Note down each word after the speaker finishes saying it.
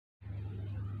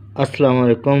Assalamu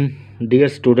alaikum, dear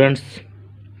students.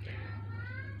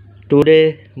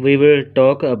 Today we will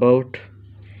talk about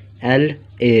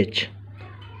LH.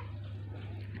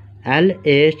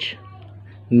 LH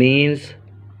means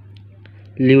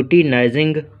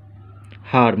luteinizing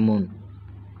hormone.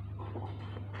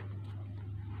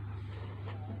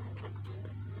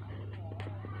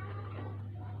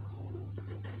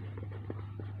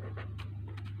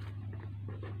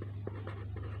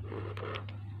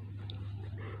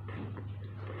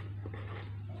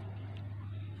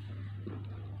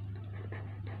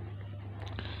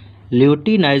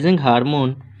 Luteinizing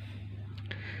hormone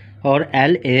or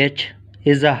LH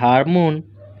is a hormone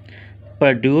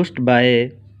produced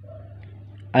by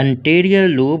anterior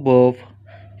lobe of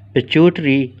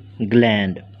pituitary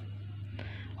gland,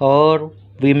 or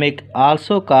we may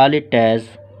also call it as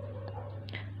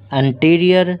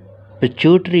anterior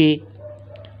pituitary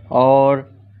or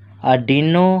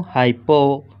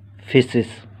adenohypophysis.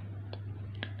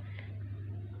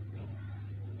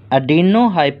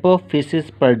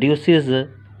 Adenohypophysis produces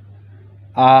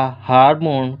a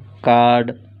hormone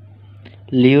called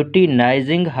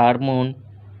luteinizing hormone,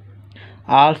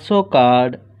 also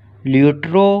called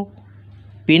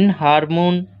lutropin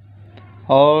hormone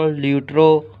or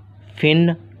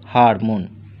lutrophin hormone.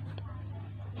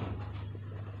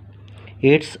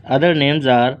 Its other names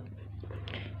are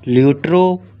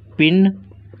lutropin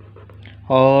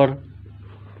or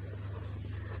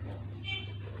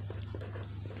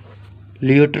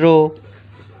lutrophin.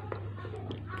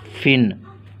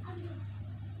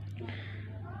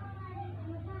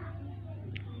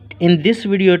 In this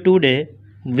video today,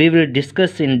 we will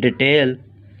discuss in detail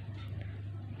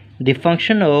the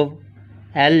function of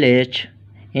LH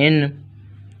in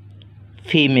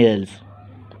females.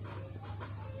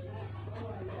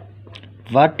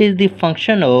 What is the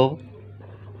function of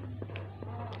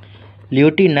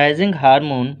luteinizing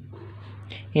hormone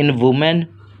in women,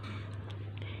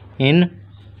 in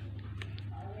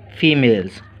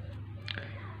females?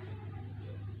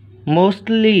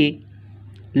 Mostly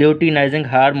luteinizing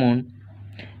hormone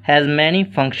has many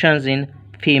functions in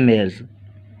females.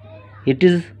 It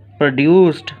is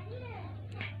produced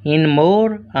in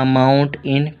more amount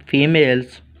in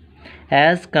females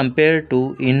as compared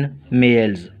to in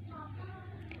males.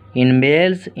 In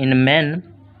men,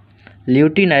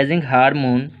 luteinizing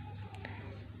hormone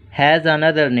has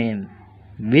another name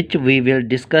which we will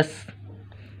discuss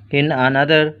in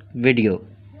another video.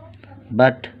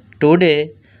 But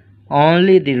today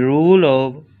only the role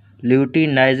of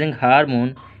luteinizing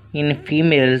hormone in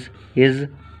females is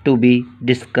to be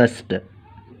discussed.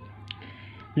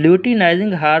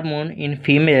 Luteinizing hormone in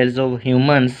females of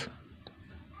humans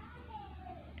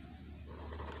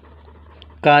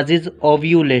causes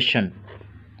ovulation.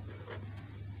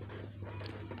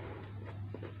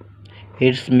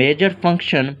 Its major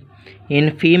function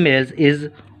in females is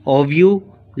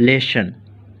ovulation.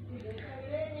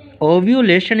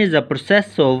 Ovulation is a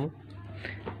process of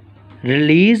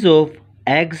release of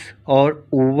eggs or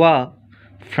ova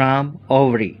from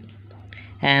ovary,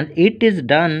 and it is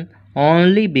done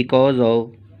only because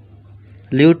of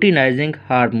luteinizing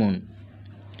hormone.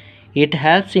 It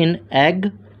helps in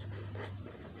egg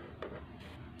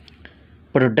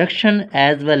production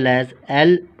as well as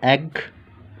egg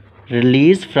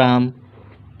release from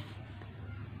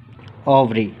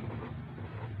ovary.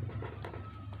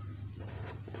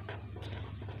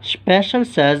 Special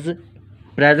cells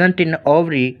present in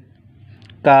ovary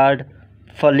called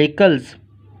follicles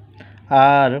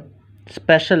are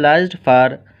specialized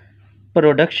for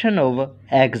production of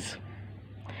eggs,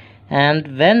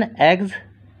 and when eggs,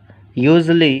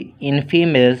 usually in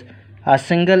females, a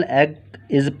single egg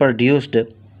is produced,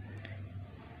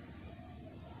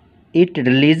 it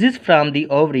releases from the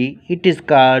ovary. It is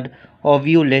called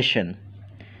ovulation.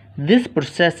 This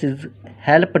process is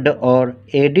helped or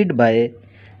aided by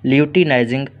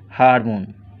luteinizing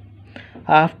hormone.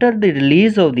 After the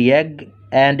release of the egg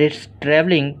and its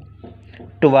traveling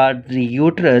towards the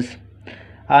uterus,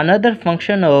 another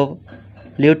function of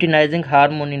luteinizing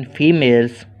hormone in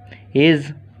females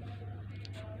is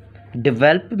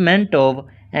development of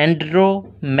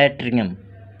endometrium.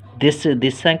 This is the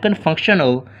second function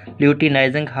of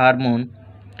luteinizing hormone,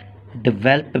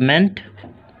 development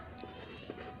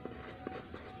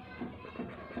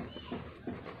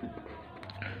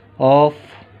of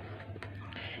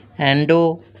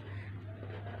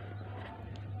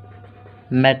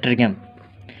endometrium.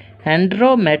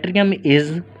 Endometrium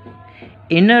is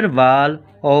inner wall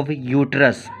of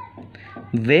uterus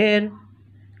where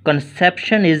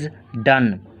conception is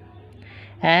done,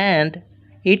 and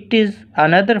it is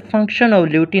another function of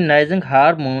luteinizing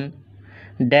hormone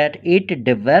that it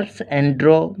develops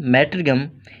endometrium.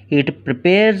 It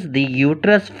prepares the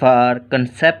uterus for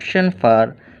conception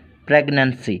for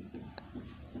pregnancy.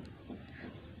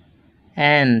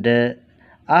 And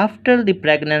after the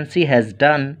pregnancy has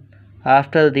done,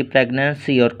 after the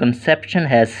pregnancy or conception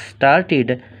has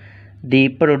started, the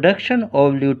production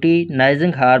of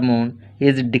luteinizing hormone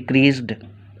is decreased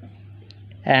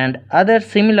and other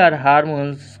similar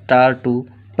hormones start to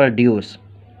produce.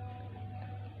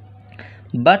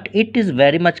 But it is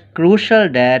very much crucial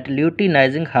that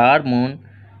luteinizing hormone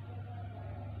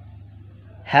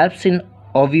helps in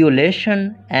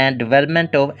ovulation and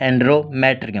development of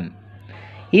endometrium.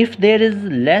 If there is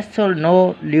less or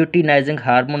no luteinizing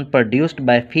hormone produced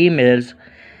by females,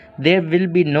 there will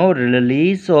be no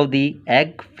release of the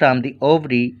egg from the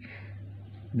ovary,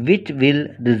 which will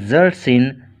result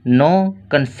in no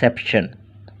conception.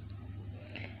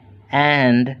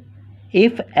 And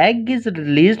if egg is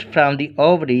released from the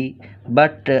ovary,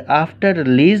 but after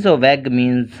release of egg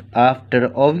means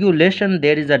after ovulation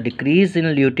there is a decrease in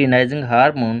luteinizing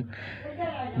hormone,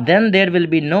 then there will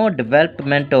be no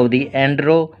development of the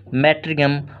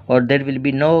endometrium, or there will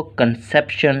be no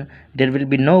conception, there will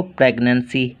be no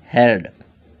pregnancy held.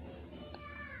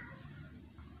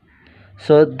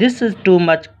 So this is too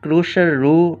much crucial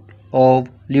role of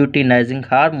luteinizing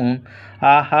hormone,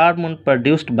 a hormone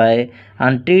produced by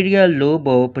anterior lobe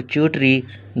of pituitary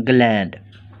gland.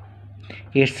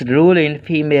 Its role in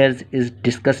females is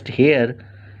discussed here.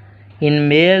 In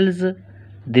males,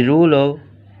 the role of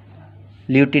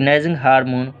luteinizing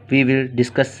hormone we will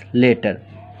discuss later.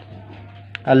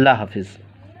 Allah Hafiz.